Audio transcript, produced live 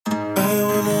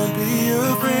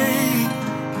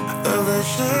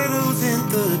shadows in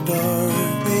the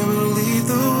dark, they will lead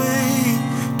the way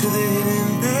to the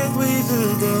hidden pathways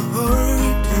of the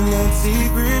heart. In that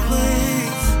secret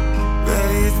place,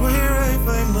 that is where I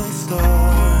find my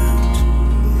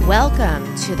start.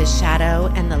 Welcome to the Shadow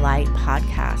and the Light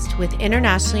podcast with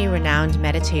internationally renowned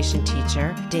meditation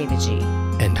teacher, David G.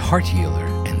 And heart healer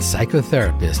and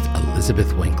psychotherapist,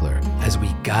 Elizabeth Winkler, as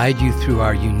we guide you through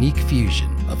our unique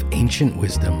fusion of ancient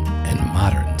wisdom and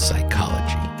modern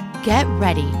psychology. Get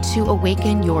ready to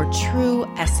awaken your true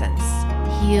essence,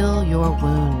 heal your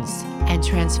wounds, and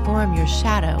transform your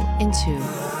shadow into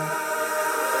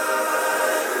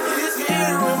It's here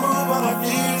to remove all my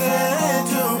fears and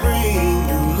to bring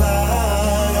new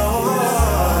light. Oh,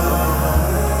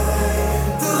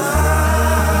 the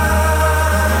light.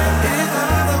 It's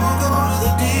time that we'll go to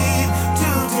the deep to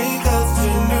take us to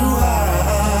new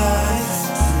heights.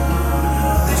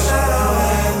 The shadow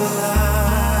and the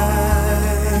light.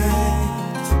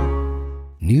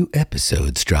 New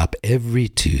episodes drop every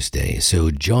Tuesday,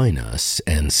 so join us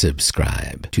and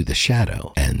subscribe to the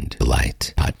Shadow and the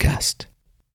Light podcast.